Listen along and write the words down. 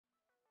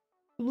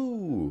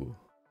Hello,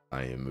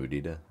 I am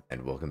Mudita,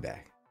 and welcome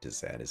back to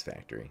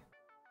Satisfactory.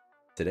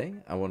 Today,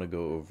 I want to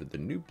go over the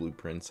new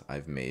blueprints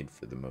I've made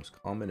for the most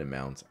common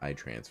amounts I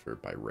transfer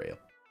by rail.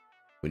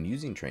 When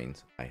using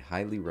trains, I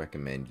highly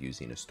recommend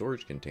using a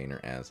storage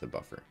container as a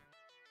buffer.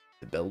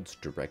 The belts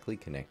directly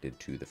connected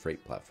to the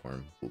freight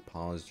platform will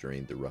pause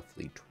during the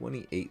roughly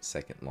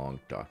 28-second long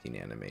docking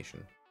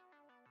animation.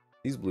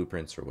 These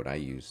blueprints are what I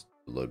use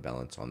to load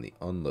balance on the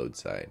unload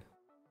side.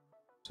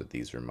 So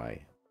these are my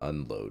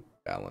unload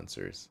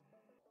balancers.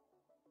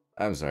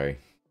 I'm sorry,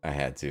 I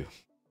had to.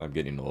 I'm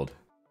getting old.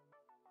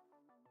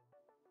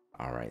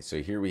 Alright,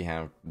 so here we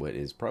have what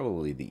is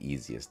probably the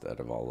easiest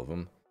out of all of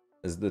them,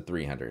 is the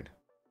 300.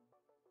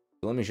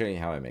 So let me show you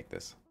how I make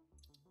this.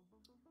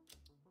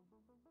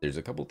 There's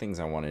a couple things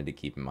I wanted to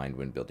keep in mind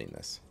when building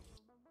this.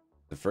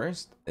 The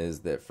first is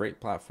that freight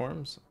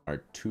platforms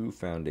are 2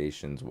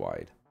 foundations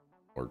wide,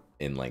 or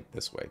in length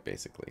this way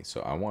basically.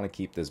 So I want to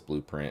keep this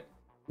blueprint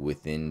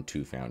within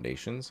 2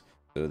 foundations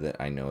so that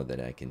I know that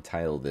I can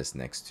tile this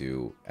next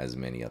to as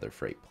many other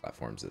freight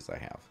platforms as I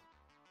have.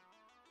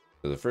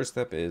 So the first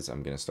step is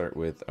I'm going to start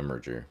with a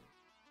merger.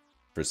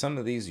 For some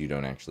of these you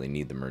don't actually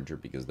need the merger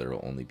because there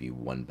will only be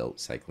one belt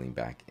cycling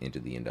back into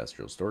the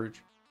industrial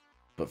storage.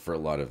 But for a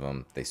lot of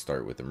them they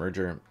start with a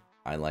merger.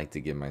 I like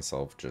to give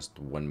myself just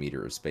 1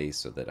 meter of space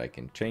so that I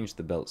can change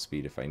the belt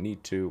speed if I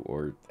need to,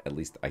 or at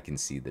least I can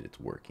see that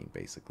it's working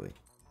basically.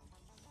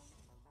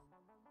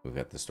 We've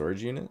got the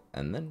storage unit,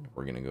 and then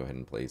we're going to go ahead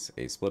and place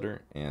a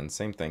splitter, and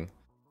same thing.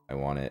 I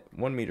want it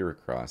 1 meter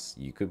across.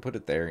 You could put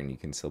it there and you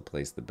can still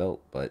place the belt,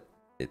 but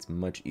it's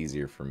much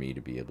easier for me to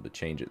be able to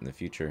change it in the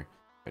future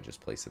if I just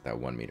place it that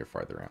 1 meter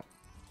farther out.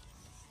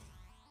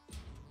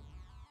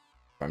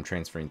 If I'm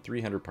transferring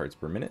 300 parts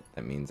per minute,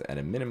 that means at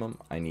a minimum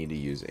I need to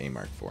use a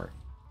Mark IV.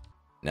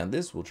 Now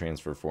this will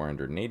transfer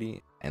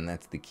 480, and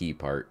that's the key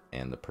part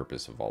and the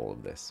purpose of all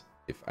of this.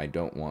 If I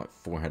don't want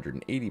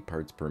 480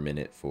 parts per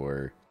minute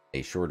for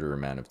a shorter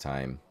amount of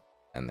time,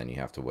 and then you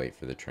have to wait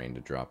for the train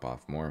to drop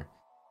off more,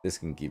 this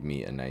can give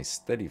me a nice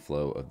steady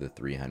flow of the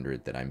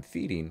 300 that I'm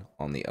feeding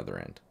on the other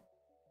end.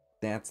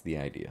 That's the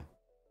idea.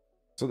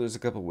 So there's a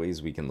couple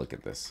ways we can look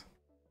at this.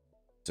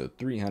 So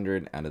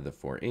 300 out of the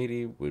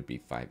 480 would be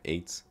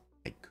 5/8.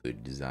 I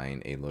could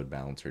design a load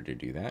balancer to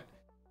do that,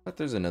 but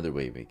there's another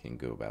way we can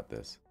go about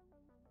this.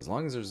 As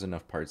long as there's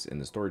enough parts in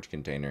the storage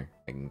container,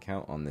 I can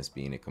count on this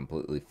being a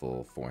completely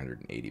full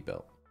 480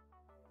 belt.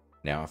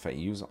 Now if I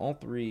use all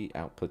 3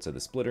 outputs of the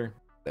splitter,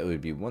 that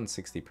would be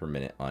 160 per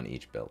minute on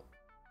each belt.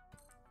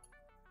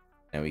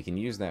 Now we can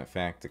use that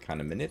fact to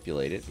kind of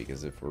manipulate it,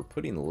 because if we're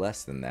putting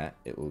less than that,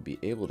 it will be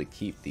able to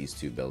keep these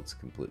 2 belts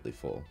completely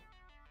full.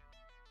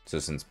 So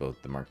since both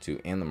the Mark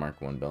II and the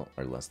Mark I belt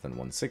are less than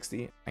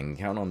 160, I can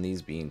count on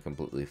these being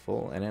completely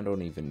full, and I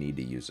don't even need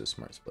to use a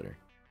smart splitter.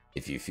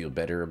 If you feel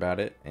better about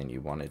it and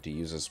you wanted to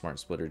use a smart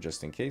splitter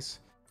just in case,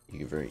 you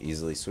can very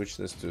easily switch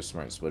this to a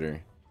smart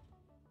splitter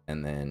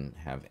and then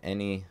have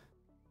any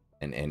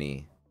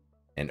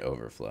and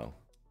overflow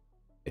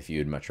if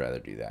you'd much rather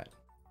do that.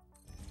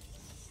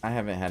 I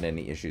haven't had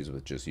any issues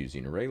with just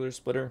using a regular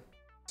splitter,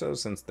 so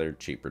since they're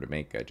cheaper to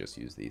make, I just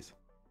use these.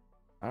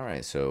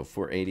 Alright, so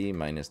 480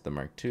 minus the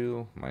Mark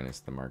II minus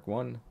the Mark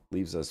I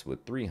leaves us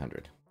with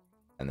 300.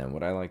 And then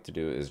what I like to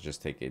do is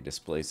just take a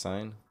display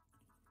sign,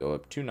 go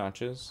up 2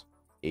 notches,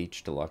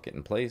 H to lock it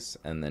in place,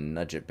 and then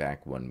nudge it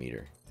back 1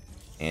 meter.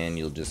 And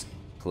you'll just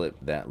clip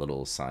that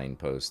little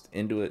signpost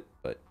into it,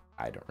 but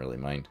I don't really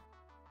mind.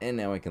 And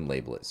now I can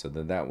label it so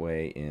that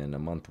way in a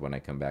month when I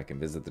come back and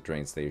visit the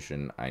train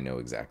station, I know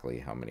exactly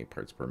how many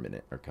parts per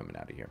minute are coming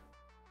out of here.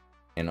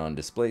 And on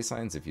display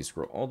signs, if you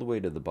scroll all the way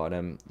to the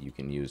bottom, you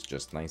can use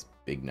just nice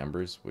big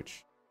numbers,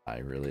 which I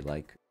really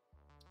like.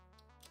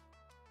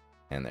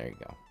 And there you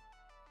go.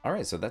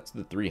 Alright, so that's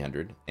the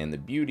 300, and the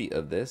beauty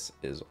of this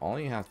is all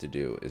you have to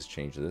do is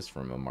change this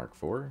from a Mark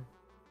IV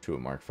to a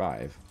Mark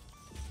V,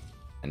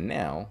 and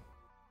now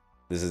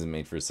this is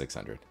made for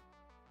 600.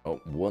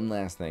 Oh, one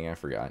last thing I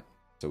forgot.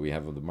 So we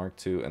have the Mark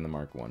II and the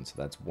Mark I, so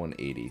that's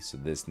 180, so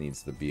this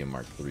needs to be a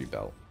Mark III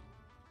belt.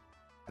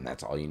 And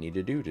that's all you need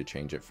to do to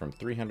change it from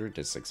 300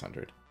 to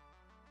 600.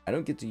 I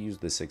don't get to use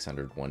the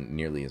 600 one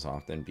nearly as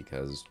often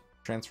because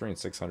transferring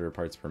 600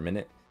 parts per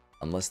minute,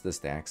 unless the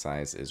stack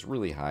size is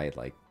really high,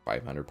 like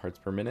 500 parts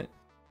per minute,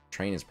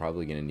 train is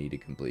probably going to need to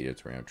complete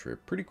its round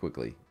trip pretty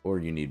quickly, or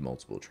you need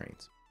multiple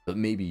trains. But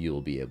maybe you'll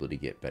be able to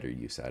get better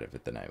use out of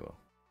it than I will.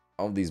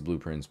 All of these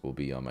blueprints will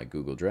be on my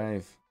Google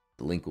Drive.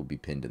 The link will be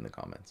pinned in the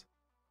comments.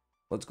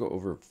 Let's go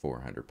over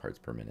 400 parts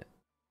per minute.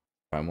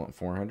 If I want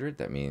 400,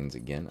 that means,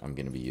 again, I'm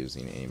going to be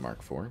using a Mark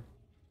IV.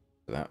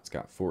 So that's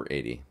got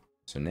 480.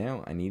 So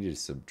now I need to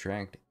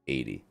subtract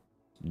 80.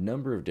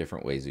 Number of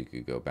different ways you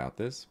could go about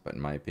this, but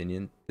in my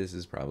opinion, this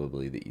is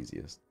probably the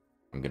easiest.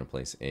 I'm going to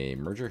place a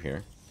merger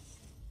here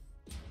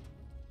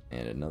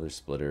and another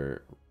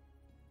splitter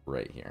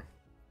right here.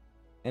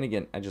 And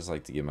again, I just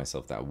like to give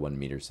myself that 1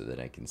 meter so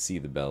that I can see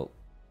the belt,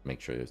 make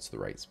sure it's the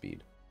right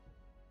speed.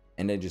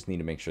 And I just need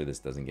to make sure this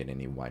doesn't get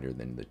any wider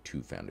than the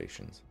 2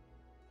 foundations.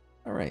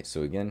 Alright,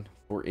 so again,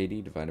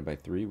 480 divided by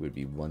 3 would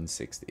be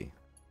 160.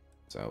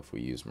 So if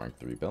we use Mark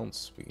III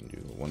belts, we can do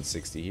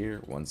 160 here,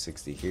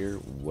 160 here,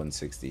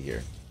 160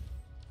 here.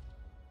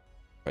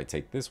 If I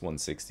take this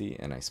 160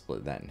 and I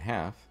split that in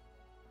half,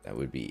 that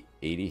would be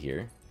 80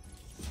 here,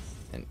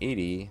 and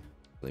 80, I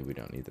believe we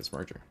don't need this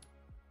merger.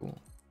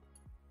 Cool.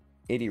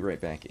 80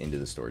 right back into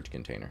the storage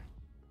container.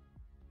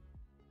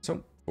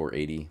 So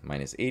 480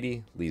 minus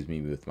 80 leaves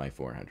me with my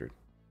 400.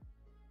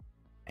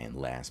 And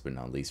last but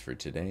not least for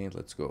today,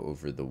 let's go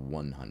over the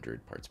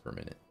 100 parts per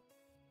minute.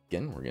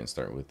 Again, we're going to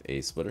start with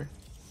a splitter.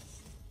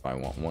 If I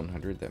want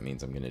 100, that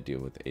means I'm going to deal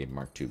with a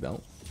Mark II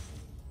belt.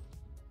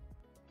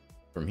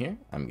 From here,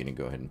 I'm going to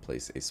go ahead and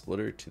place a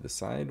splitter to the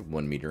side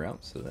 1 meter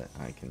out so that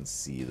I can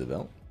see the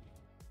belt.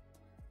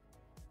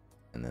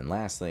 And then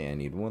lastly, I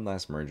need one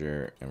last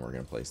merger, and we're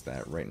going to place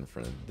that right in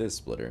front of this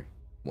splitter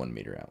 1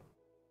 meter out.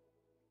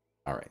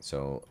 Alright,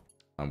 so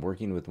I'm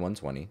working with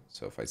 120,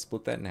 so if I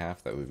split that in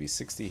half, that would be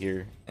 60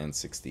 here and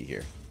 60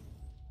 here.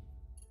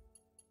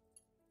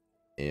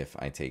 If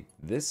I take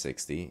this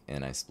 60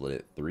 and I split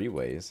it 3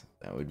 ways,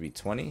 that would be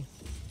 20.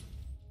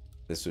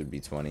 This would be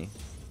 20.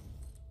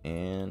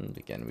 And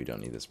again, we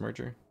don't need this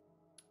merger.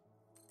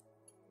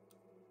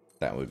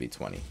 That would be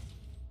 20.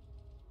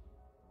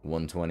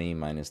 120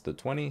 minus the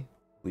 20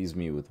 leaves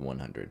me with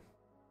 100.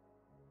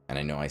 And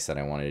I know I said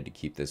I wanted to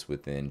keep this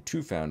within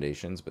 2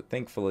 foundations, but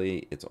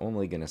thankfully it's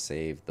only going to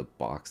save the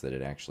box that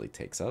it actually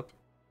takes up.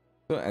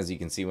 So as you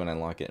can see, when I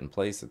lock it in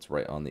place, it's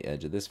right on the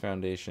edge of this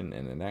foundation,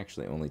 and it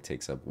actually only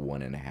takes up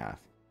 1.5.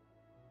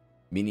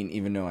 Meaning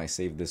even though I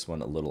saved this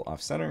one a little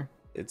off center,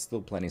 it's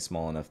still plenty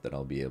small enough that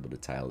I'll be able to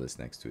tile this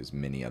next to as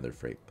many other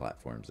freight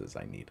platforms as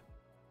I need.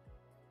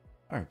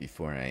 Alright,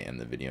 before I end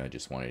the video, I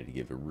just wanted to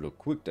give a real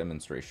quick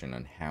demonstration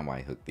on how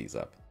I hook these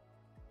up.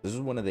 This is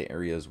one of the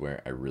areas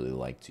where I really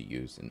like to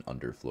use in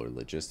underfloor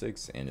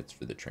logistics, and it's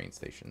for the train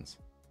stations.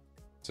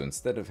 So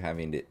instead of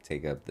having to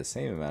take up the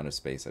same amount of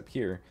space up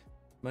here,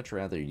 I'd much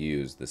rather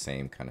use the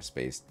same kind of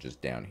space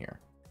just down here.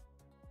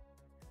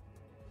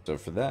 So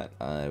for that,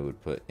 I would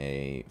put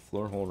a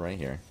floor hole right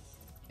here,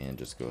 and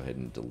just go ahead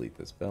and delete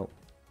this belt.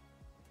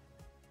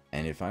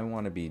 And if I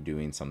want to be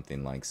doing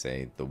something like,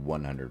 say, the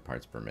 100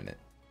 parts per minute,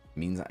 it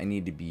means I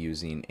need to be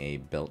using a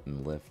belt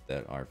and lift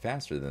that are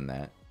faster than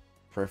that,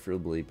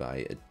 preferably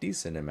by a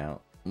decent amount,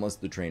 unless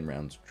the train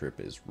round trip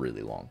is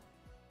really long.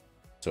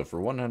 So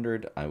for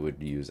 100, I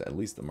would use at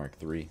least the Mark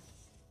III.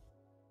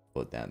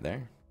 Put that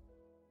there.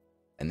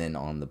 And then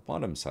on the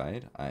bottom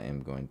side, I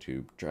am going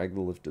to drag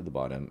the lift to the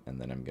bottom, and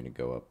then I'm going to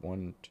go up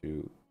 1,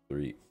 2,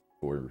 3,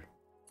 4.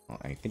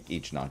 I think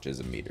each notch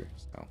is a meter,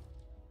 so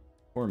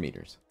 4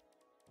 meters.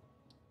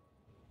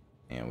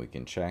 And we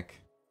can check.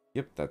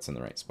 Yep, that's in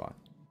the right spot.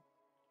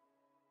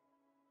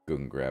 Go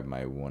and grab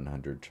my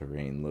 100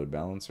 terrain load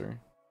balancer,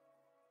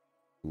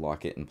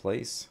 lock it in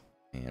place,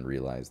 and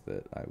realize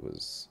that I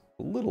was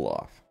a little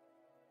off.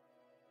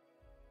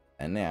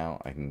 And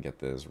now I can get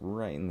this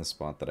right in the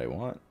spot that I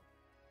want,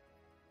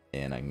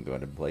 and I can go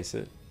ahead and place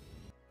it.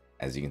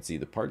 As you can see,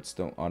 the parts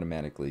don't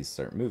automatically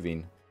start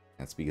moving.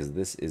 That's because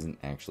this isn't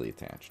actually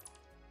attached.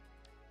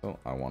 So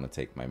I want to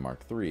take my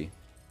Mark III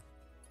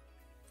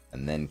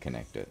and then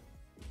connect it.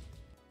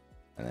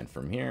 And then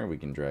from here, we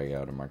can drag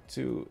out a Mark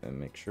II and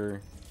make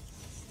sure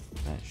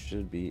that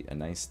should be a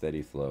nice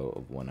steady flow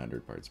of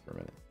 100 parts per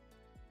minute.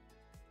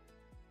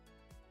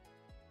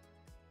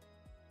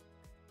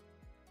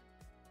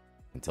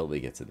 Until they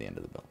get to the end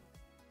of the belt.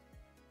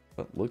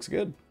 But looks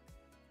good.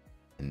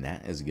 And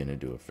that is going to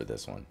do it for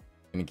this one.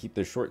 I'm going to keep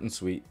this short and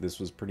sweet. This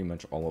was pretty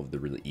much all of the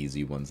really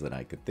easy ones that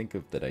I could think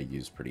of that I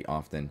use pretty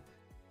often.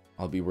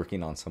 I'll be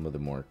working on some of the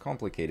more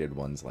complicated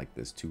ones like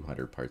this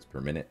 200 parts per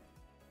minute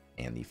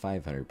and the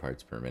 500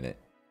 parts per minute.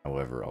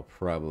 However, I'll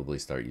probably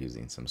start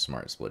using some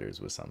smart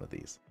splitters with some of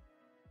these.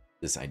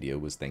 This idea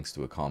was thanks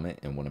to a comment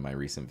in one of my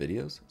recent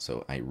videos,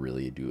 so I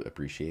really do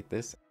appreciate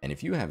this. And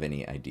if you have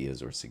any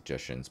ideas or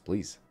suggestions,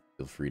 please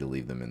feel free to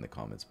leave them in the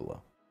comments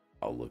below.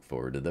 I'll look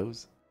forward to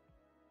those.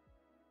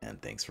 And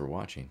thanks for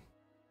watching.